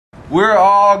We're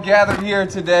all gathered here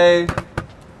today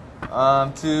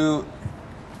to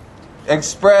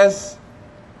express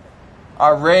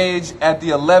our rage at the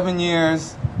 11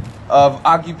 years of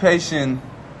occupation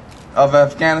of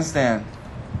Afghanistan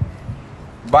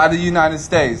by the United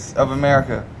States of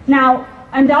America. Now,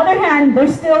 on the other hand,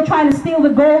 they're still trying to steal the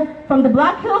gold from the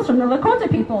Black Hills, from the Lakota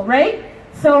people, right?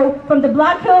 So from the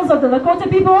Black Hills of the Lakota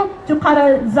people to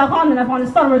Zahan in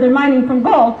Afghanistan, where they're mining for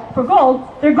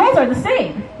gold, their goals are the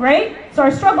same, right? So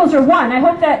our struggles are one. I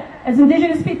hope that as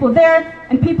Indigenous people there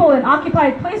and people in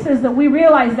occupied places that we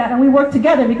realize that and we work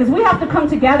together, because we have to come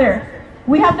together.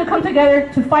 We have to come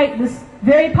together to fight this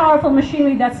very powerful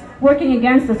machinery that's working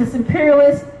against us, this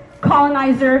imperialist,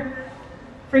 colonizer,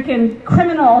 freaking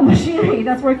criminal machinery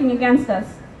that's working against us.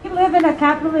 We live in a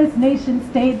capitalist nation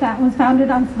state that was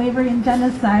founded on slavery and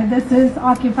genocide. This is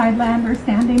occupied land we're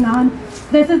standing on.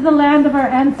 This is the land of our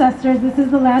ancestors. This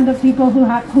is the land of people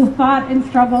who fought and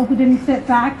struggled, who didn't sit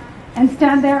back and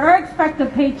stand there or expect a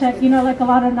paycheck, you know, like a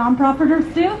lot of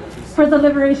non-profiters do, for the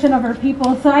liberation of our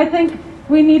people. So I think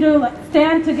we need to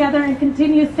stand together and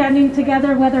continue standing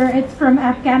together, whether it's from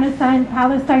Afghanistan,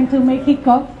 Palestine to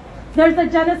Mexico. There's a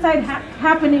genocide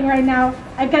happening right now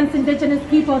against Indigenous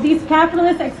people. These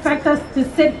capitalists expect us to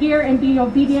sit here and be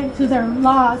obedient to their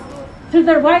laws, to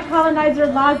their white colonizer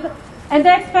laws, and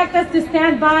they expect us to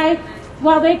stand by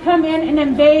while they come in and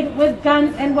invade with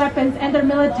guns and weapons and their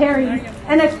militaries,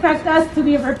 and expect us to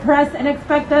be repressed and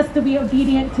expect us to be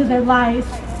obedient to their lies.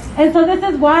 And so this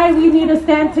is why we need to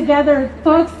stand together,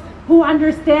 folks who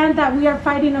understand that we are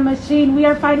fighting a machine, we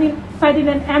are fighting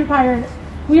an empire.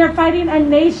 We are fighting a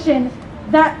nation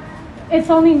that its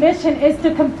only mission is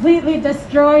to completely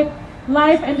destroy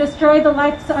life and destroy the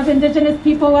lives of Indigenous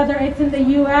people, whether it's in the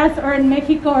US or in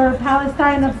Mexico or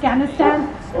Palestine,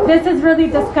 Afghanistan. This is really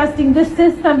disgusting. This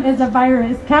system is a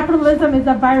virus. Capitalism is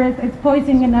a virus. It's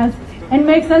poisoning us and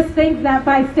makes us think that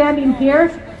by standing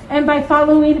here and by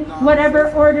following whatever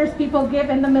orders people give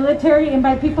in the military and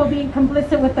by people being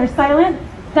complicit with their silence,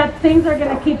 that things are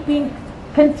going to keep being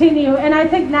continue. And I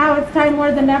think now it's time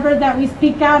more than ever that we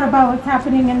speak out about what's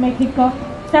happening in Mexico,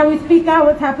 that we speak out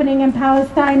what's happening in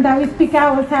Palestine, that we speak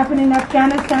out what's happening in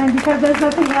Afghanistan, because there's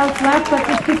nothing else left but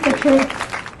to speak the truth.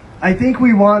 I think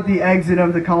we want the exit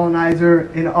of the colonizer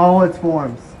in all its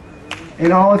forms,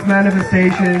 in all its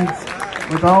manifestations,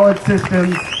 with all its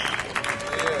systems.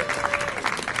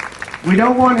 We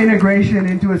don't want integration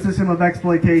into a system of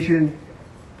exploitation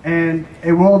and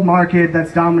a world market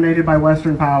that's dominated by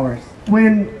Western powers.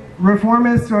 When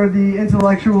reformists or the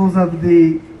intellectuals of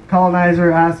the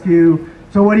colonizer ask you,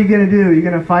 so what are you going to do? You're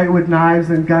going to fight with knives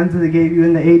and guns that they gave you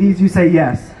in the 80s? You say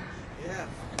yes. Yeah.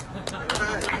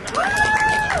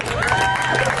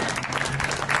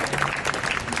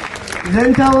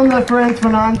 Then tell them that Frantz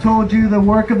Fanon told you the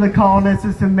work of the colonists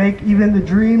is to make even the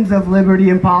dreams of liberty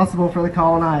impossible for the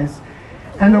colonized.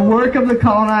 And the work of the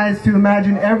colonized to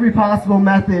imagine every possible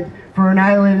method for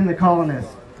annihilating the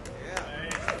colonists.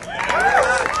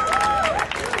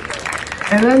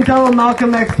 And then tell them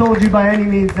Malcolm X told you by any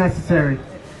means necessary.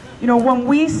 You know, when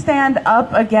we stand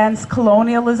up against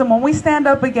colonialism, when we stand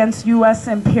up against US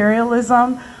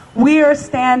imperialism, we are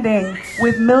standing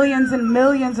with millions and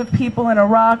millions of people in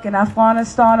Iraq and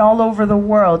Afghanistan, all over the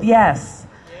world, yes.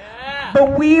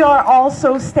 But we are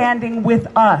also standing with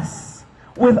us,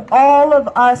 with all of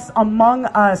us among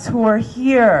us who are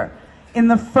here in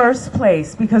the first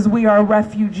place because we are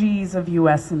refugees of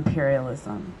US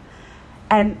imperialism.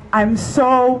 And I'm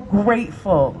so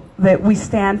grateful that we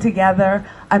stand together.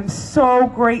 I'm so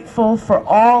grateful for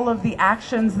all of the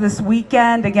actions this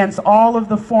weekend against all of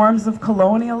the forms of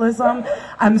colonialism.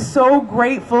 I'm so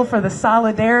grateful for the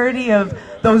solidarity of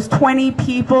those 20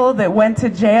 people that went to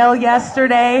jail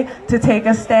yesterday to take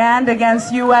a stand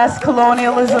against US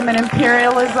colonialism and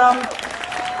imperialism.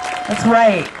 That's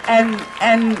right. And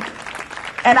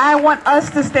I want us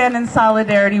to stand in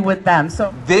solidarity with them.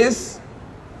 So this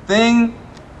thing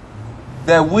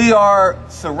that we are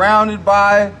surrounded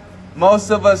by,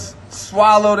 most of us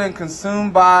swallowed and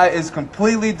consumed by, is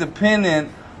completely dependent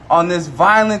on this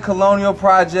violent colonial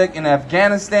project in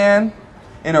Afghanistan,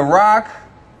 in Iraq,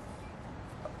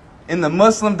 in the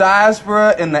Muslim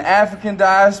diaspora, in the African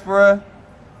diaspora,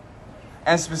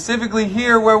 and specifically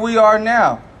here where we are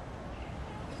now.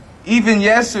 Even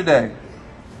yesterday,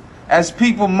 as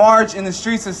people march in the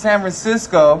streets of San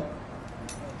Francisco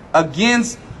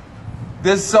against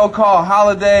this so-called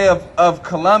holiday of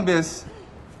Columbus,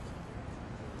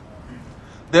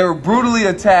 they were brutally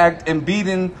attacked and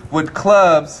beaten with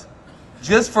clubs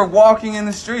just for walking in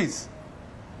the streets.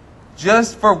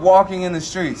 Just for walking in the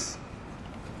streets.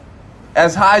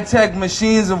 as high-tech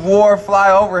machines of war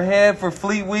fly overhead for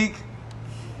Fleet Week,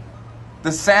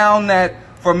 the sound that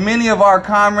for many of our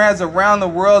comrades around the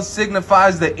world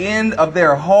signifies the end of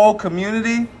their whole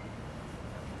community,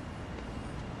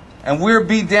 and we're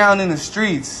beat down in the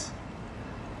streets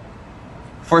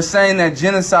for saying that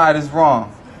genocide is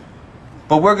wrong.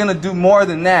 But we're going to do more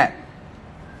than that,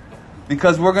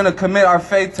 because we're going to commit our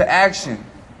faith to action,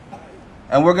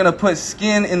 and we're going to put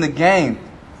skin in the game.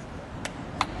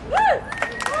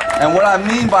 And what I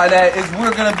mean by that is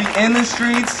we're going to be in the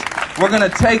streets, we're going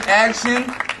to take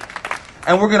action,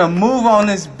 and we're going to move on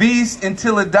this beast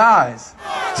until it dies.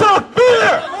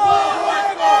 Takbir!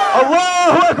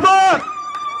 Allahu Akbar!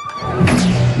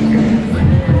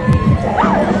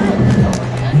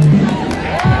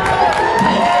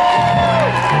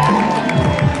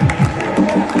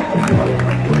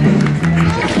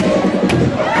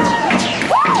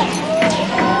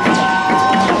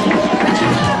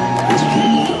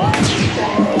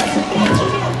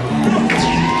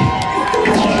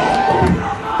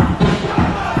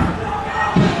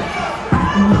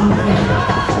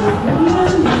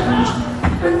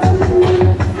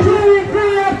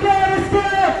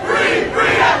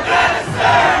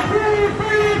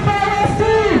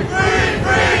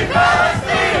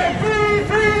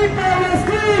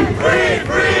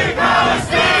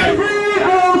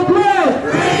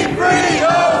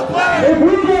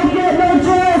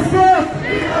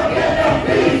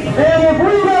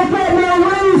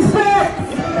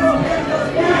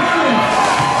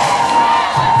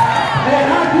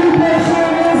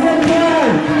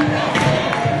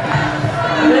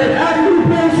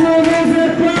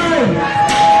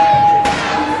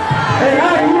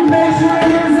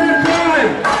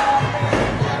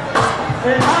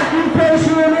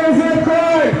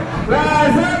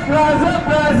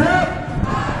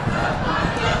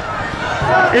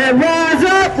 And rise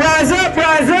up, rise up,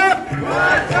 rise up!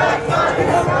 Rise up,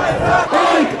 rise up!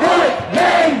 Oink, oink,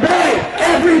 bang, bang!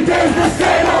 Every day's the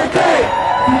same old day!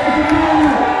 We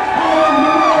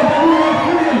want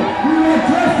freedom, we want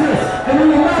justice, and we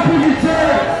will not be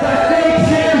deterred by fake,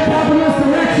 sham, populist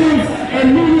elections and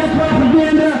media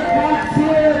propaganda. Cops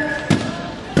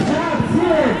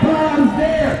here, bombs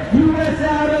there, U.S.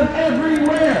 out of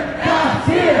everywhere. Cops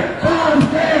here,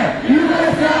 bombs there,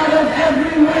 U.S. out of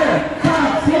everywhere.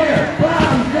 Cops here,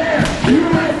 bombs there,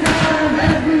 U.S. out of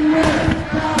everywhere.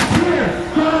 Cops here,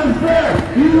 bombs there,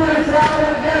 U.S. out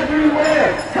of everywhere.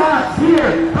 Cops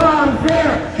here, bombs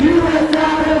there, U.S.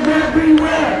 out of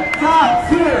everywhere. Cops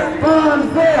here,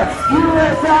 bombs there,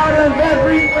 U.S. out of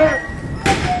everywhere.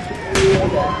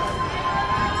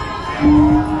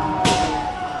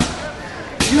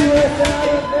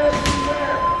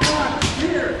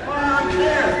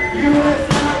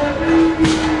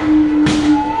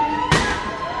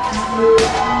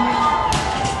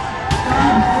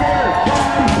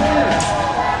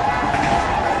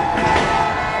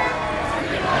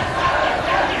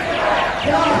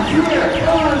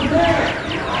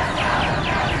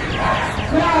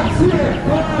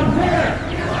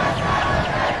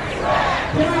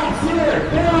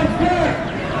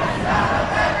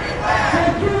 out of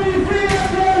everywhere.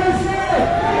 Cops here,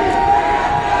 bombs there,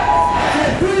 U.S. out of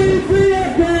everywhere.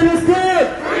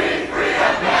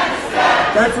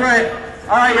 That's right.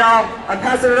 All right, y'all. I'm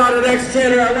passing it on to the next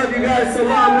channel. I love you guys.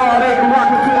 Salam alaikum,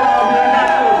 rahmatullah.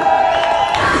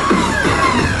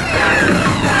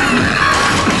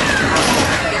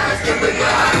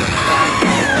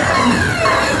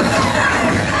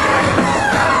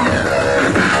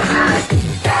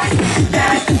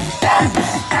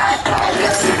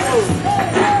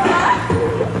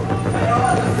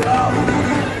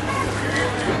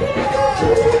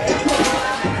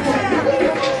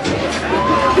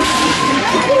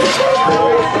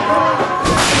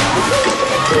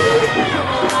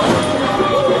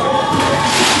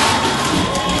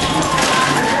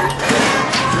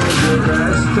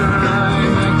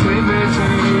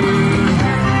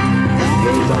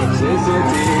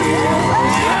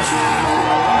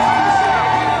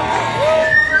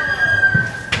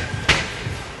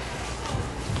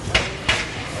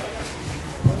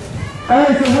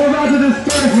 Hey, so we're about to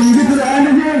disperse. When you get to the end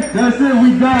of here, that's it,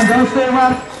 we done. Don't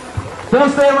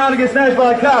stay around to get snatched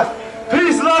by a cop.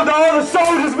 Peace, love to all the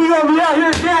soldiers. We gonna be out here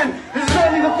again. This is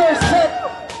only the first step.